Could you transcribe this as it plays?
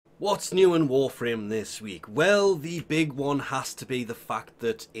What's new in Warframe this week? Well, the big one has to be the fact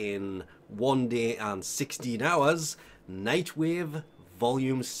that in 1 day and 16 hours, Nightwave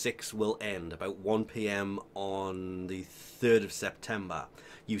Volume 6 will end, about 1 PM on the 3rd of September.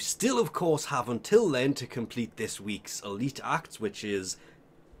 You still, of course, have until then to complete this week's Elite Acts, which is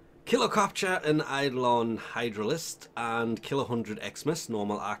Kill or Capture an Eidolon Hydralist and Kill 100 Xmas,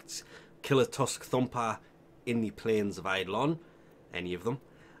 normal acts, Kill a Tusk Thumper in the Plains of Eidolon, any of them.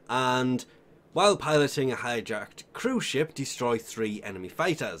 And while piloting a hijacked cruise ship, destroy 3 enemy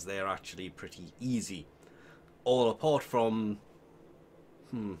fighters. They're actually pretty easy. All apart from...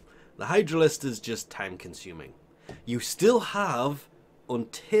 the Hydralist is just time consuming. You still have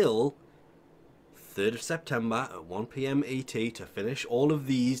until 3rd of September at 1 PM ET to finish all of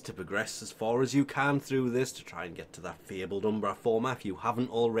these, to progress as far as you can through this, to try and get to that fabled Umbra format if you haven't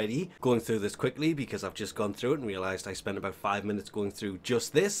already. Going through this quickly because I've just gone through it and realised I spent about 5 minutes going through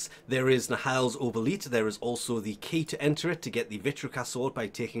just this. There is Nahal's Obelite. There is also the key to enter it to get the Vitrica sword by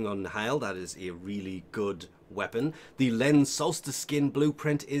taking on Nahal. That is a really good weapon. The Lens Solstice skin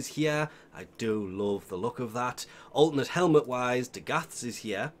blueprint is here. I do love the look of that. Alternate helmet wise, Dagath's is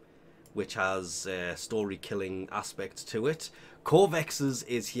here, which has story killing aspects to it. Corvex's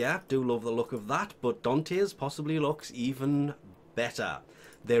is here, do love the look of that, but Dante's possibly looks even better.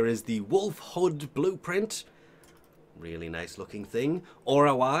 There is the Wolf Hood blueprint, really nice looking thing.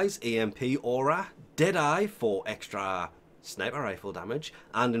 Aura wise, AMP Aura, Deadeye for extra sniper rifle damage,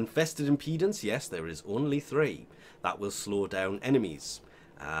 and Infested Impedance, yes, there is only 3. That will slow down enemies.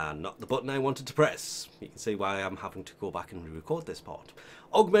 Not the button I wanted to press. You can see why I'm having to go back and re-record this part.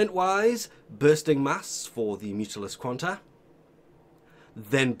 Augment wise, Bursting Mass for the Mutilus Quanta.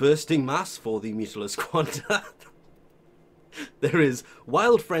 Then Bursting Mass for the Mutilus Quanta. There is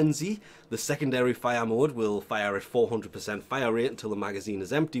Wild Frenzy. The secondary fire mode will fire at 400% fire rate until the magazine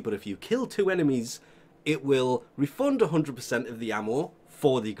is empty, but if you kill 2 enemies, it will refund 100% of the ammo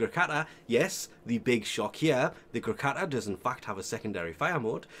for the Grakata. Yes, the big shock here, the Grakata does in fact have a secondary fire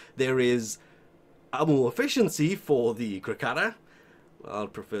mode. There is ammo efficiency for the Grakata.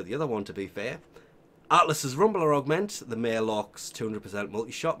 I'd prefer the other one, to be fair. Atlas's Rumbler augment, the Mayorlock's 200%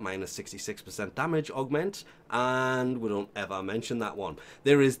 multi-shot, minus 66% damage augment, and we don't ever mention that one.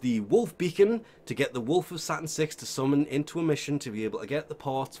 There is the Wolf Beacon to get the Wolf of Saturn 6 to summon into a mission to be able to get the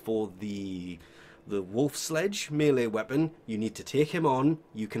parts for the Wolf Sledge melee weapon. You need to take him on.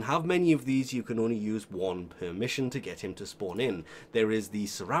 You can have many of these, you can only use 1 per mission to get him to spawn in. There is the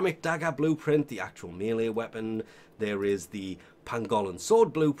Ceramic Dagger blueprint, the actual melee weapon. There is the Pangolin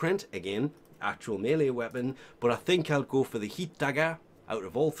Sword blueprint, again, actual melee weapon, but I think I'll go for the Heat Dagger out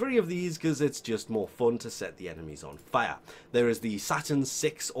of all 3 of these because it's just more fun to set the enemies on fire. There is the Saturn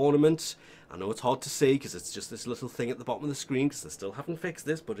 6 ornament. I know it's hard to see because it's just this little thing at the bottom of the screen because they still haven't fixed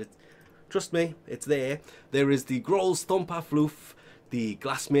this, but trust me, it's there. There is the Grohl's Thumper Floof, the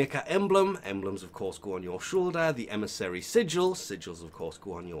Glassmaker emblem. Emblems, of course, go on your shoulder. The Emissary Sigil. Sigils, of course,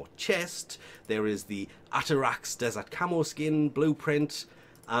 go on your chest. There is the Atarax Desert Camo Skin blueprint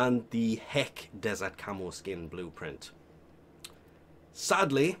and the Heck Desert Camo Skin blueprint.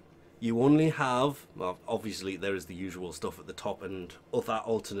 Sadly, you only have, well, obviously there is the usual stuff at the top and other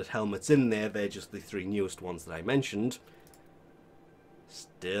alternate helmets in there. They're just the 3 newest ones that I mentioned.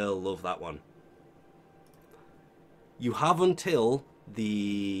 Still love that one. You have until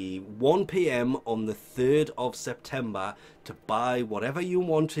the 1 PM on the 3rd of September to buy whatever you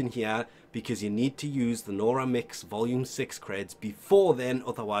want in here, because you need to use the Nora Mix Volume 6 creds before then,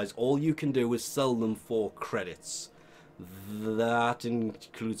 otherwise all you can do is sell them for credits. That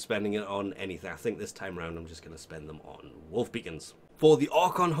includes spending it on anything. I think this time around I'm just going to spend them on Wolf Beacons. For the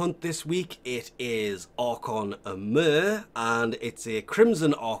Archon hunt this week, it is Archon Amur, and it's a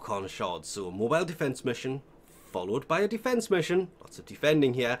Crimson Archon Shard, so a mobile defense mission, followed by a defense mission, lots of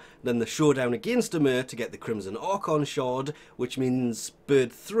defending here, then the showdown against Amur to get the Crimson Archon Shard, which means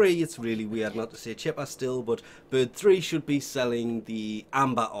Bird 3, it's really weird not to say Chipper still, but Bird 3 should be selling the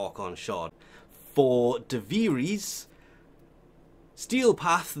Amber Archon Shard. For Duviri's, Steel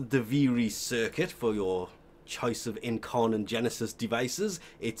Path Duviri Circuit for your choice of Incarn and Genesis devices.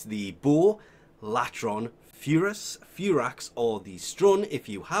 It's the Bow, Latron, Furax, or the Strun. If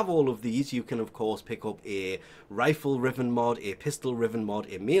you have all of these, you can of course pick up a Rifle Riven mod, a Pistol Riven mod,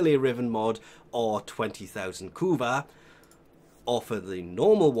 a Melee Riven mod, or 20,000 Kuva. Or for the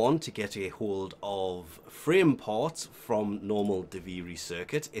normal one, to get a hold of frame parts from normal Duviri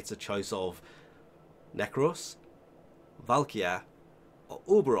Circuit, it's a choice of Necros, Valkyria, or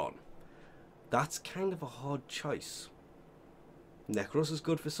Oberon. That's kind of a hard choice. Necros is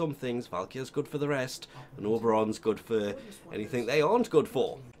good for some things, Valkyria's good for the rest, and Oberon's good for anything they aren't good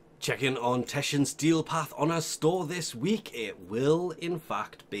for. Checking on Teshin Steel Path on our store this week, it will in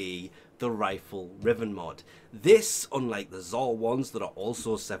fact be the Rifle Riven mod. This, unlike the Zor ones that are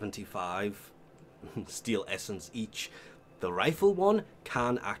also 75 steel essence each, the rifle one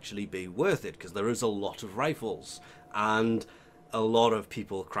can actually be worth it because there is a lot of rifles and a lot of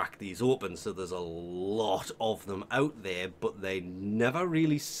people crack these open, so there's a lot of them out there, but they never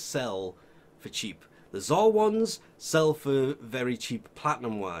really sell for cheap. The Zor ones sell for very cheap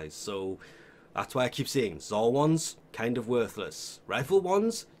platinum-wise, so that's why I keep saying Zor ones, kind of worthless. Rifle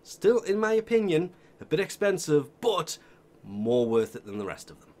ones, still, in my opinion, a bit expensive, but more worth it than the rest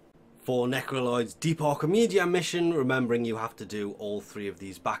of them. For Necraloid's Deep Archimedia mission, remembering you have to do all three of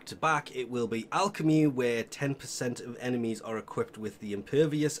these back to back, it will be Alchemy, where 10% of enemies are equipped with the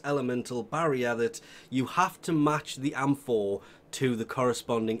impervious elemental barrier that you have to match the Am4 to the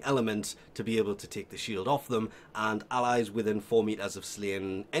corresponding element to be able to take the shield off them, and allies within 4 meters of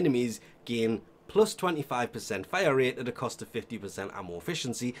slain enemies gain plus 25% fire rate at a cost of 50% ammo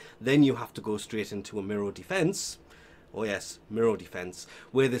efficiency. Then you have to go straight into a mirror defense. Oh yes, mirror defense,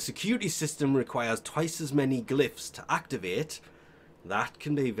 where the security system requires twice as many glyphs to activate. That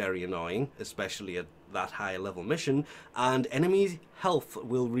can be very annoying, especially at that higher level mission, and enemy health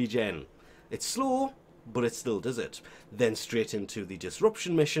will regen. It's slow, but it still does it. Then straight into the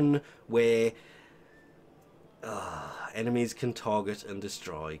disruption mission, where enemies can target and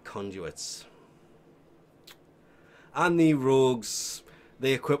destroy conduits. And the rogues,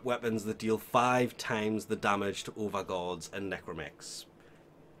 they equip weapons that deal 5 times the damage to overguards and necromechs.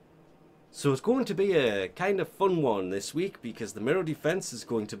 So it's going to be a kind of fun one this week, because the mirror defense is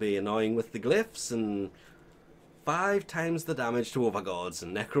going to be annoying with the glyphs, and 5 times the damage to overguards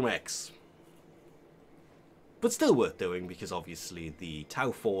and necromechs. But still worth doing, because obviously the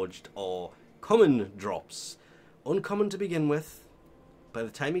Tau Forged are common drops. Uncommon to begin with. By the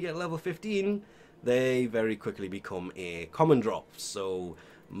time you get level 15, they very quickly become a common drop. So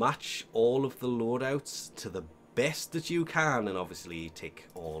match all of the loadouts to the best that you can, and obviously take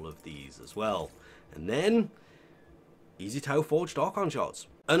all of these as well. And then, easy Tau Forged Archon shots.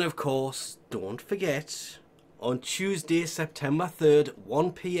 And of course, don't forget, on Tuesday, September 3rd,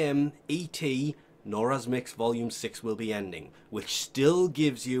 1 PM ET, Nora's Mix Volume 6 will be ending, which still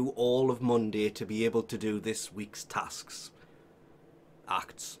gives you all of Monday to be able to do this week's tasks.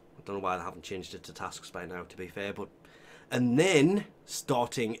 Acts. I don't know why they haven't changed it to tasks by now, to be fair, but... And then,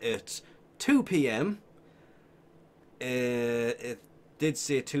 starting at 2 PM, it did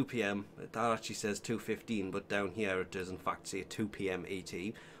say 2 PM, that actually says 2:15, but down here it does in fact say 2 PM ET.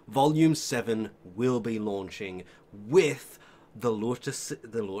 Volume 7 will be launching with the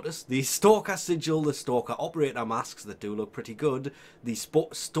Stalker Sigil, the Stalker Operator masks that do look pretty good, the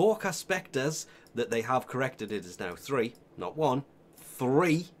Stalker Spectres that they have corrected, it is now 3, not 1,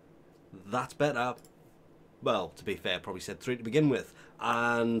 3, that's better. Well, to be fair, probably said 3 to begin with,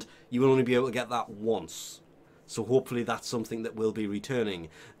 and you will only be able to get that once, so hopefully that's something that will be returning.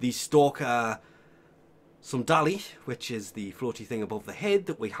 The Stalker Sundali, which is the floaty thing above the head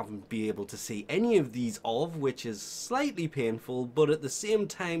that we haven't been able to see any of these of, which is slightly painful, but at the same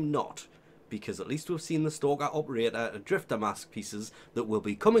time not, because at least we've seen the Stalker Operator and Drifter mask pieces that will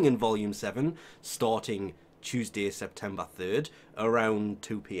be coming in Volume 7, starting Tuesday, September 3rd, around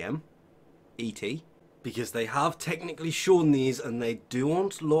 2 PM ET, because they have technically shown these and they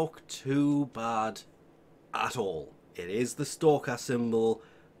don't look too bad at all. It is the Stalker symbol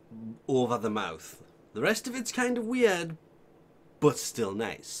over the mouth. The rest of it's kind of weird, but still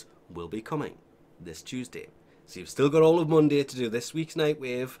nice. Will be coming this Tuesday. So you've still got all of Monday to do this week's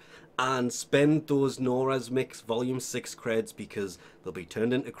Nightwave and spend those Nora's Mix Volume 6 creds, because they'll be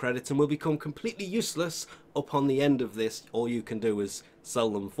turned into credits and will become completely useless upon the end of this. All you can do is sell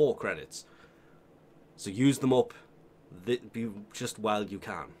them for credits. So use them up just while you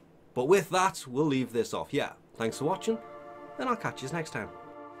can. But with that, we'll leave this off. Yeah, thanks for watching, and I'll catch you next time.